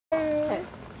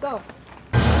Go.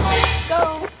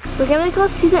 Go. We're gonna go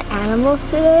see the animals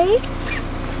today.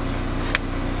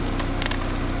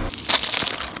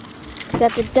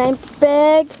 Got the diaper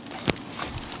bag,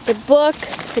 the book,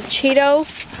 the Cheeto,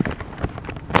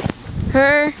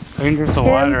 her, I think there's the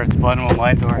water at the bottom of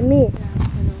my door. and me.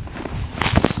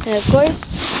 And of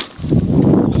course,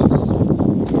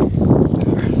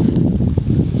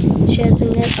 she has a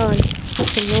net on,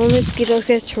 so no mosquitoes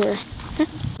get to her.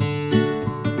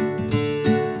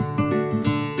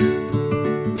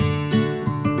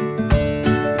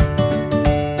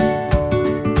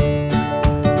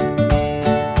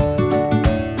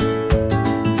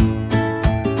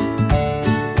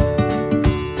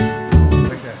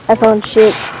 I found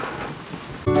shit.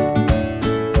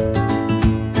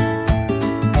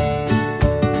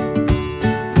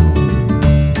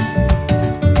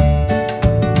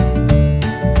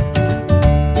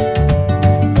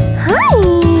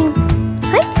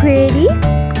 Hi pretty.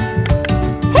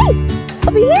 Hey,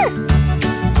 over here.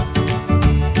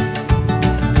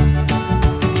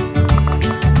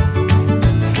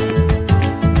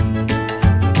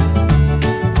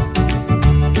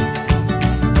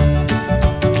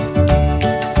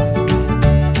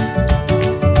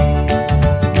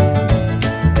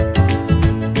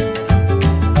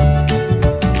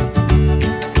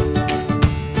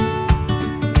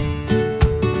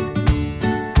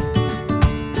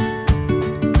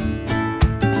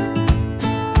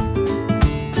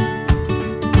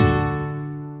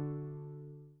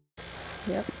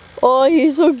 Yep. Oh,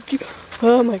 he's so cute.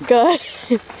 Oh my god.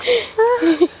 Wow,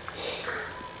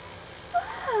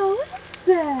 what is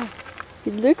that?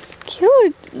 He looks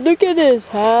cute. Look at his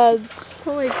hands.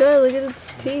 Oh my god, look at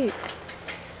its teeth.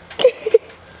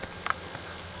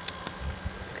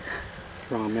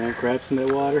 Wrong man, crabs in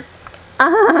that water.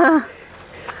 Ah!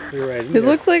 You're right. It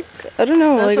looks like, I don't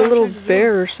know, That's like a what I'm little trying to do.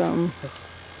 bear or something.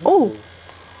 Oh!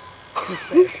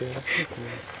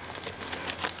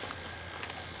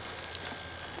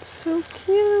 So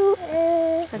cute.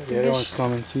 The other one's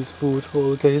coming, sees food. Oh,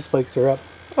 look at his spikes are up.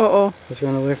 Uh-oh. Let's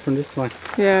run away from this one.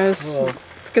 Yeah,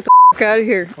 let's get the f out of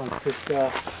here. One's pissed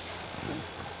off.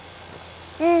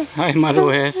 Hi, Mother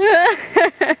West.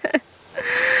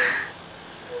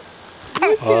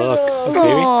 Oh, look, baby.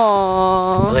 I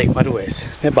Aww. like Mother West.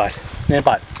 Nebot.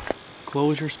 Nebot.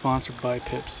 Closure sponsored by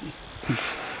Pepsi.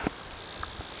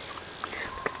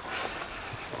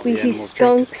 We The see animals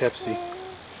drink this skunks. Pepsi.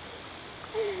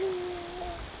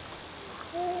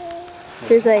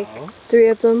 There's like 3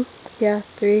 of them. Yeah,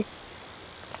 3.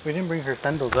 We didn't bring her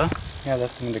sandals, huh? Yeah,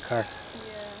 left them in the car.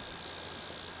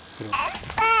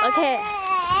 Okay,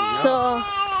 so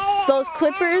those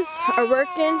clippers are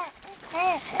working,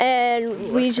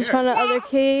 and we just found another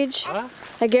cage.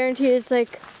 I guarantee it's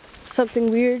like something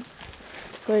weird,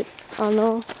 but I don't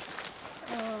know.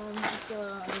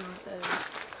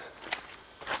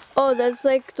 Oh, that's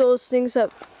like those things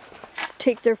that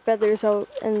take their feathers out,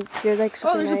 and they're like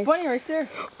super Oh, there's nice. a bunny right there.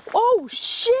 Oh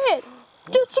shit!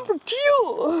 That's super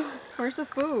cute. Where's the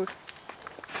food?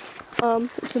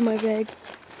 It's in my bag.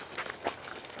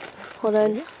 Hold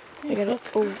on, I got it.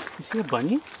 Oh, You see a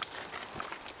bunny?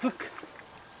 Look.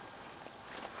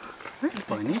 There's a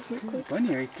bunny. There's a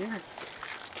bunny right there.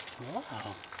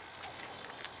 Wow.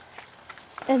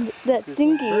 and that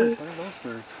dinghy. Birds. What are those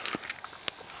birds?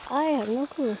 I have no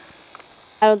clue.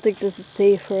 I don't think this is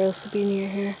safe for us to be near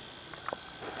here.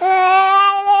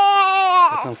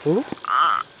 Got some food?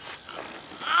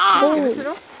 Give it to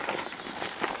them?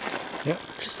 Yep.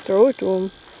 Just throw it to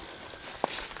him.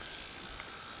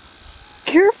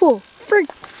 Careful! Frick!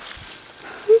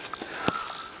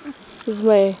 This is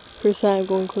my first time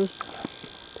going close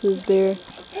to this bear.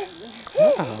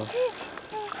 Wow.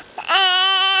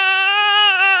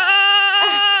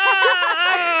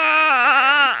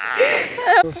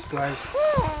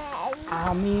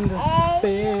 I mean the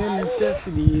bare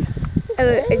necessities.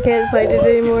 I can't find it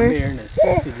anymore, Bare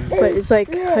necessities. but it's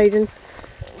like hiding.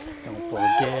 Don't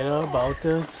forget about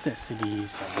the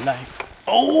necessities of life.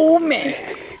 Oh man!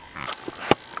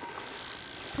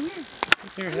 Come here.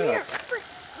 Put your head up.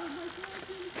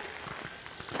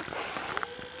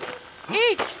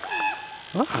 Eat!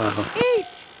 Wow. Eat!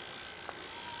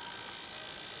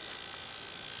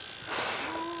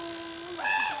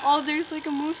 Oh, there's like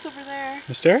a moose over there.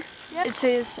 Mister? Yep. It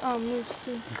says moose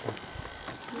too.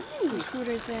 There's food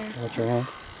right there. What's your hand?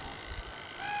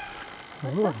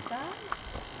 Ooh.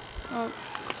 Oh.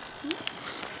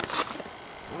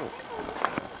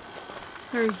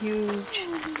 They're huge.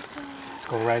 Let's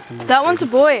go right to That one's a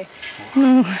boy.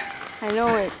 I know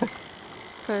it.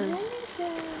 Cause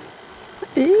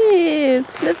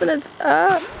it's sniffing its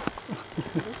ass.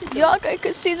 Yuck, I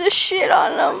could see the shit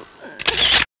on them.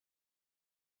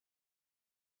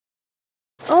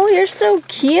 Oh, you're so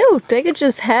cute. I could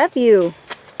just have you.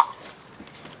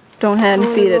 Don't head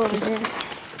and feed it.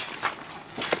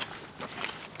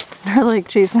 They're like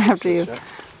chasing after you.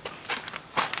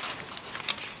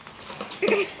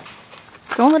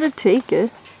 Don't let it take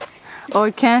it. Oh,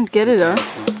 I can't get it, huh?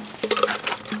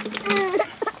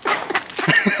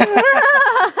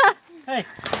 Hey.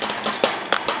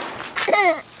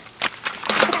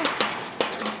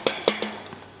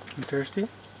 You thirsty?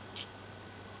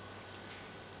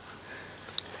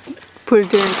 Put it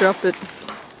there and drop it.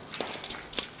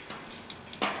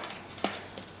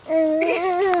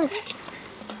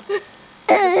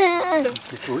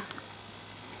 Your food?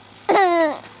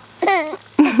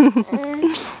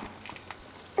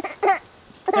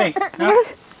 Hey, no.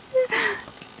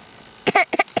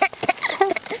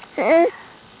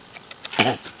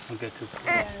 Don't get too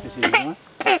close. You see the one?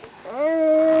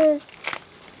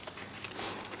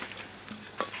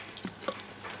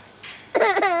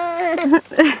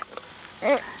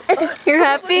 You're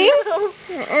happy?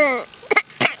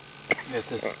 Get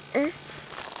this.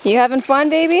 You having fun,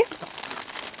 baby?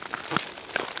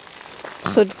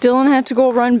 So Dylan had to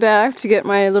go run back to get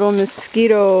my little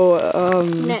mosquito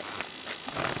Net.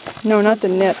 No, not the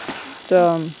net.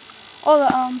 The Oh,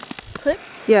 the clip?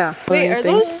 yeah. Wait, funny are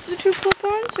thing. those the two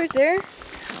clip-ons right there?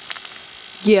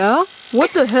 Yeah?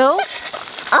 What the hell?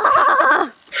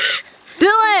 Ah!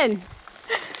 Dylan!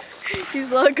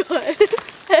 He's not good.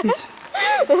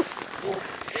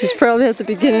 He's probably at the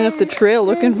beginning of the trail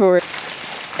looking for it.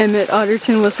 Emmett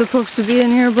Otterton was supposed to be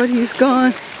in here, but he's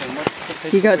gone.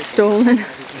 He got stolen.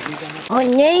 My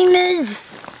name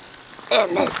is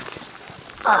Emmett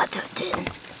Otterton.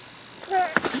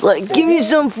 It's like, give me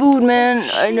some food, man.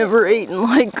 I never ate in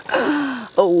like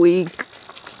a week.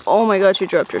 Oh my god, she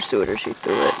dropped her sweater. She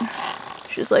threw it.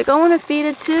 She's like, I want to feed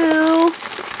it too.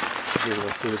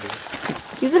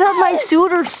 You can have my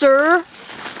suitor, sir.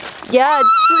 Yeah,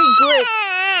 it's pretty good.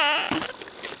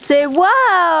 Say,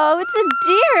 wow, it's a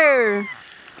deer.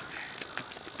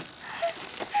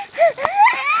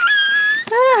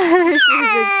 She's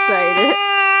excited.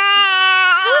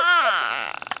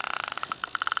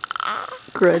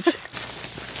 Grudge.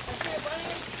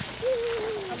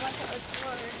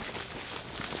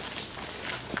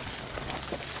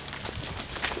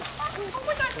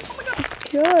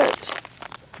 Cute.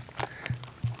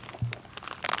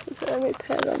 Let me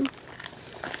pet him.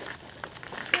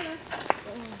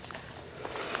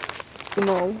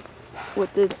 Emo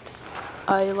with its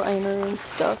eyeliner and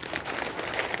stuff.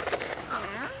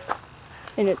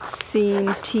 And its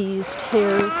seam teased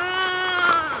hair.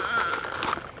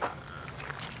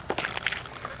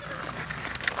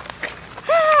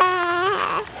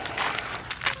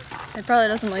 It probably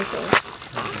doesn't like those.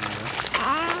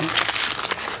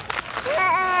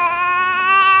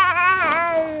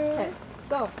 Okay, let's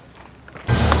go.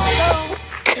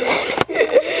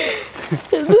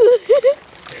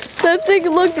 That thing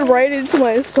looked right into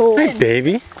my soul. Hey,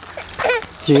 baby.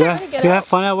 Do you have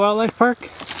fun at Wildlife Park?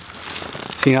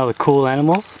 Seeing all the cool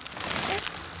animals?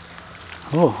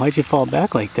 Oh, why'd you fall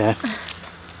back like that?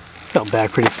 Fell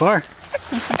back pretty far.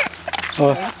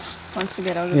 Oh, Wants to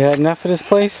get out of you had enough of this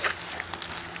place?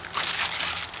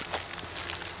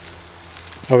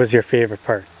 What was your favorite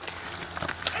part?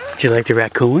 Did you like the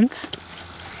raccoons?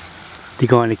 Did you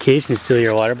go on the cage and steal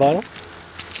your water bottle?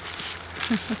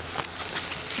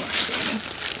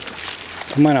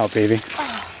 Come on out, baby.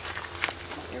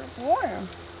 You're warm.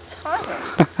 It's hot.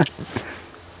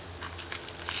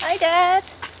 Hi, Dad.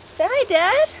 Say hi,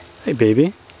 Dad. Hey,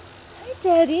 baby. Hi,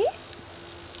 Daddy.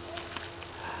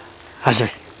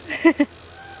 Ajay.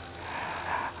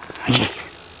 Ajay.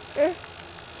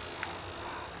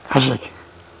 Ajay.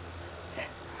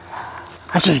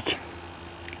 Ajay.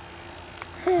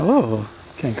 Oh,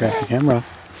 can't grab the camera.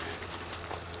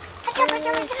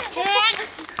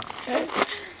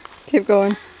 Keep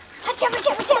going.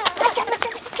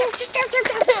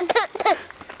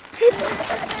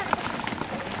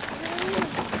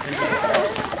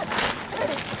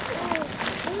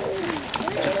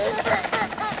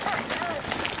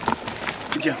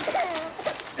 Good job.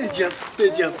 Good job.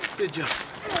 Good job. Good job.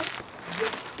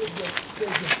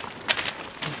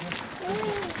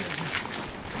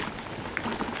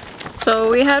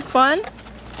 So we had fun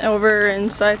over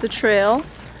inside the trail.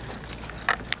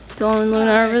 Dylan and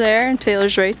Luna are over there, and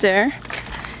Taylor's right there.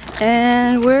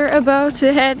 And we're about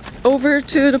to head over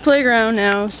to the playground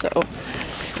now, so.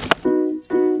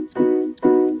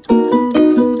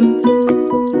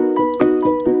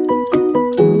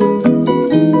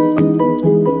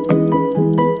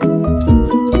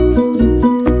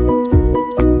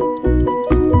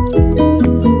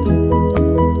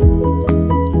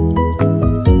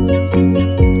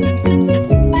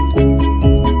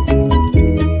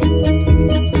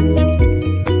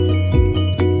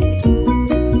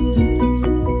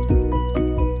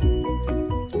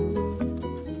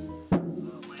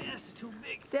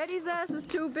 glass is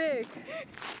too big.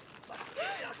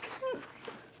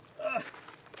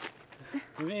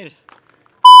 We made it.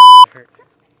 Hurt.